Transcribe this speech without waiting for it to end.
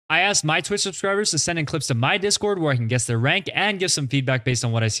I asked my Twitch subscribers to send in clips to my Discord where I can guess their rank and give some feedback based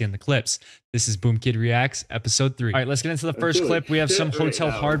on what I see in the clips. This is BoomKid Reacts, episode 3. All right, let's get into the first clip. We have some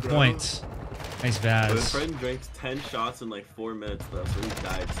hotel hard points. Nice Vaz. My friend drinks 10 shots in like 4 minutes though, so he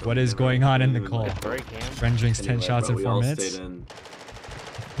died. So what is going on in the call? Friend drinks 10 shots in 4 minutes?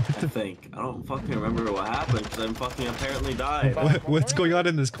 I think. I don't fucking remember what happened because I fucking apparently died. What's going on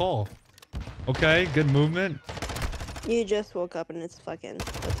in this call? Okay, good movement. You just woke up and it's fucking...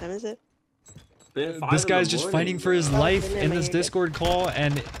 What time is it? This guy's just fighting for his life in this Discord call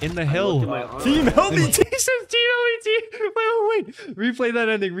and in the hill. Team help me! Team wait. Replay that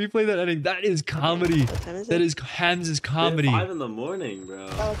ending. Replay that ending. That is comedy. That is Hans' comedy. 5 in the morning, bro.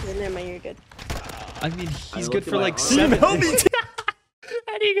 Oh, okay, never mind. You're good. I mean, he's good for like 7. Help me!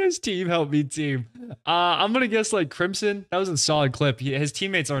 And he goes, team, help me, team. I'm gonna guess like Crimson. That was a solid clip. His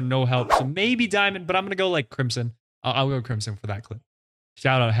teammates are no help, so maybe Diamond, but I'm gonna go like Crimson. I'll go Crimson for that clip.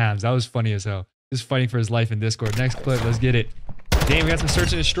 Shout out Hams. That was funny as hell. Just fighting for his life in Discord. Next clip, let's get it. Damn, we got some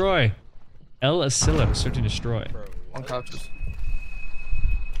search and destroy. El Asilo, search and destroy. On couches.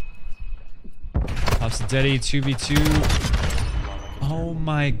 Pops the Deddy, 2v2. Oh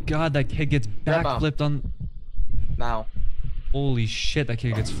my god, that kid gets backflipped on. Now. Holy shit, that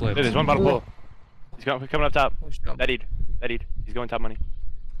kid gets flipped. There's one bottom pull. He's coming up top. Deadied. He's going top money.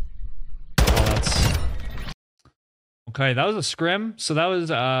 Oh, that's... Okay, that was a scrim. So that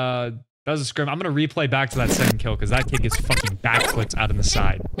was a scrim. I'm gonna replay back to that second kill because that kid gets fucking backflipped out on the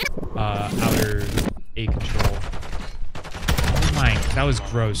side. Outer A control. Oh my, that was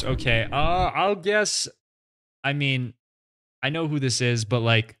gross. Okay, I'll guess. I mean, I know who this is, but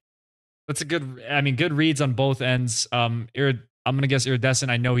like, that's a good. I mean, good reads on both ends. I'm gonna guess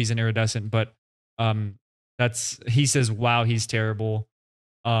Iridescent. I know he's an Iridescent, but he says, wow, he's terrible.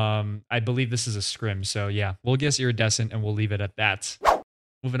 I believe this is a scrim, so yeah, we'll guess Iridescent and we'll leave it at that.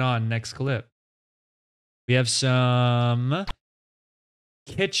 Moving on, next clip. We have some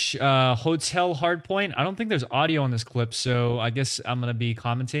Kitsch hotel hardpoint. I don't think there's audio on this clip, so I guess I'm gonna be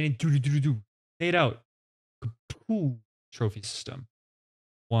commentating. Say it out. Kapoo. Trophy system.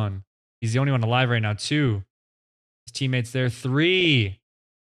 1. He's the only one alive right now. 2. His teammates there. 3.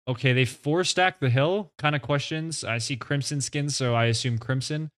 Okay, they 4-stack the hill. Kind of questions. I see Crimson skins, so I assume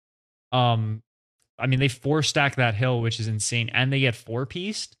Crimson. I mean, they 4-stack that hill, which is insane, and they get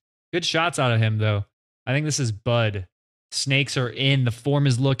 4-pieced. Good shots out of him, though. I think this is Bud. Snakes are in. The form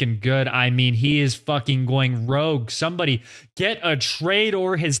is looking good. I mean, he is fucking going rogue. Somebody get a trade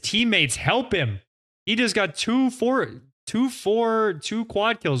or his teammates help him. He just got 2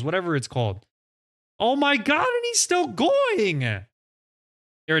 quad kills, whatever it's called. Oh my god, and he's still going.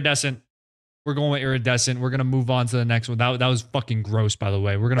 Iridescent. We're going with Iridescent. We're going to move on to the next one. That was fucking gross, by the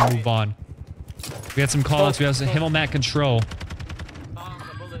way. We're going to move on. We had some callouts. We have some Himmelmat control.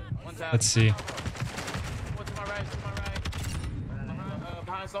 Let's see.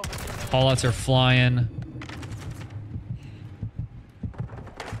 Callouts are flying.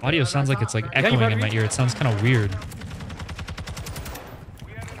 Audio sounds like it's like echoing in my ear. It sounds kind of weird.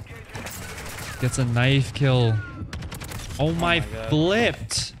 Gets a knife kill. Oh my,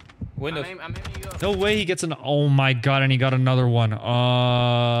 flipped. No way he gets an... Oh my god, and he got another one.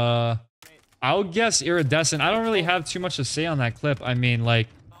 I'll guess Iridescent. I don't really have too much to say on that clip. I mean, like,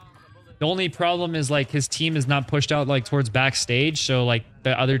 the only problem is, like, his team is not pushed out, like, towards backstage. So, like,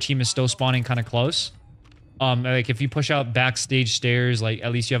 the other team is still spawning kind of close. Like, if you push out backstage stairs, like,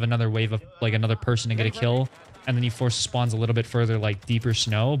 at least you have another wave of, like, another person to get a kill. And then you force spawns a little bit further, like, deeper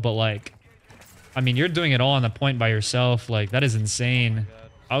snow. But, like... I mean, you're doing it all on the point by yourself. Like, that is insane.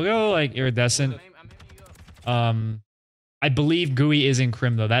 I'll go, like, Iridescent. I believe Gooey is in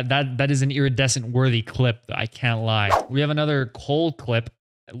Crim, though. That is an Iridescent-worthy clip. I can't lie. We have another Cole clip.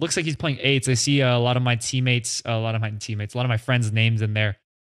 It looks like he's playing 8s. I see a lot of my teammates, a lot of my friends' names in there.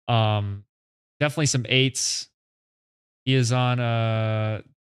 Definitely some 8s. He is on,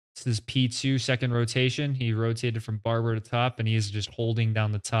 this is P2, second rotation. He rotated from barber to top, and he is just holding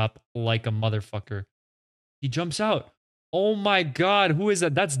down the top like a motherfucker. He jumps out. Oh my god, who is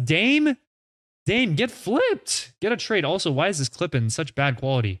that? That's Dame? Dame, get flipped. Get a trade. Also, why is this clip in such bad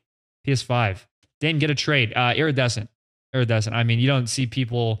quality? PS5. Dame, get a trade. Iridescent. Iridescent. I mean, you don't see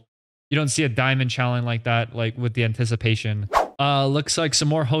people... You don't see a diamond challenge like that, like, with the anticipation. Looks like some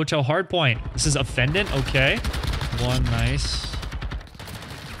more hotel hardpoint. This is Offendant. Okay. 1, nice.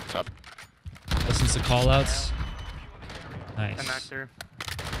 Listens to callouts. Nice.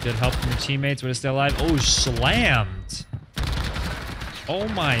 Good help from your teammates. Way to stay alive. Oh, slammed. Oh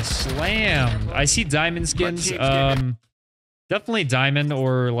my, slammed. I see diamond skins. Definitely diamond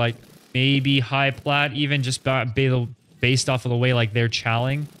or like maybe high plat, even just based off of the way like they're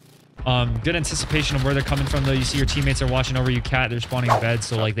challenging. Good anticipation of where they're coming from, though. You see your teammates are watching over you, Cat. They're spawning beds,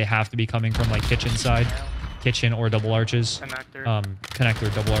 so like they have to be coming from like kitchen side, kitchen or double arches,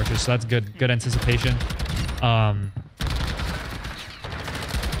 connector double arches. So that's good. Good anticipation.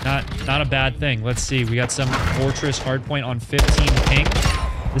 Not a bad thing. Let's see. We got some Fortress hardpoint on 15 ping.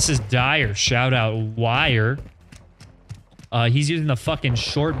 This is Dire. Shout out Wire. He's using the fucking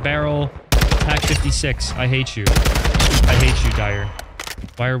short barrel Pack 56. I hate you. I hate you, Dire.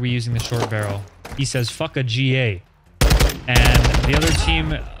 Why are we using the short barrel? He says, fuck a GA. And the other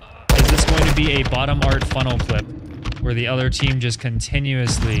team, is this going to be a bottom art funnel clip where the other team just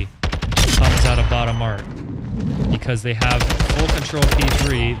continuously comes out of bottom art? Because they have full control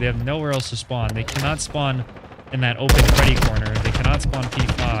P3. They have nowhere else to spawn. They cannot spawn in that open Freddy corner. They cannot spawn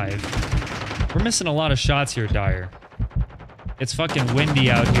P5. We're missing a lot of shots here, Dire. It's fucking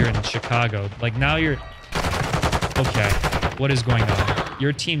windy out here in Chicago. Like, now you're... Okay. What is going on?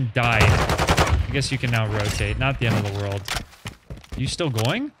 Your team died. I guess you can now rotate. Not the end of the world. Are you still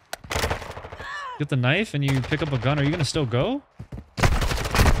going? Get the knife and you pick up a gun. Are you gonna still go?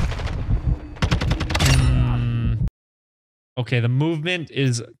 Okay, the movement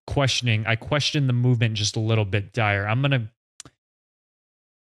is questioning. I question the movement just a little bit, Dire.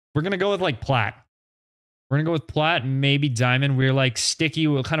 We're gonna go with like plat. We're gonna go with plat, maybe diamond. We're like sticky,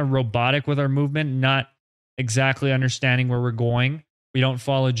 we're kind of robotic with our movement, not exactly understanding where we're going. We don't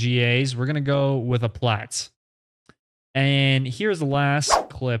follow GAs. We're gonna go with a plat. And here's the last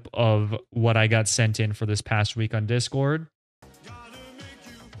clip of what I got sent in for this past week on Discord.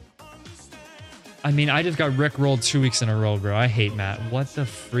 I mean, I just got rickrolled 2 weeks in a row, bro. I hate Matt. What the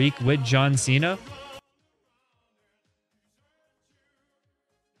freak? With John Cena?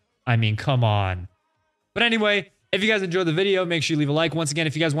 I mean, come on. But anyway, if you guys enjoyed the video, make sure you leave a like. Once again,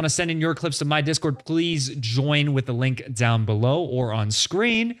 if you guys want to send in your clips to my Discord, please join with the link down below or on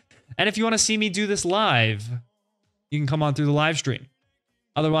screen. And if you want to see me do this live, you can come on through the live stream.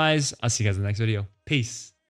 Otherwise, I'll see you guys in the next video. Peace.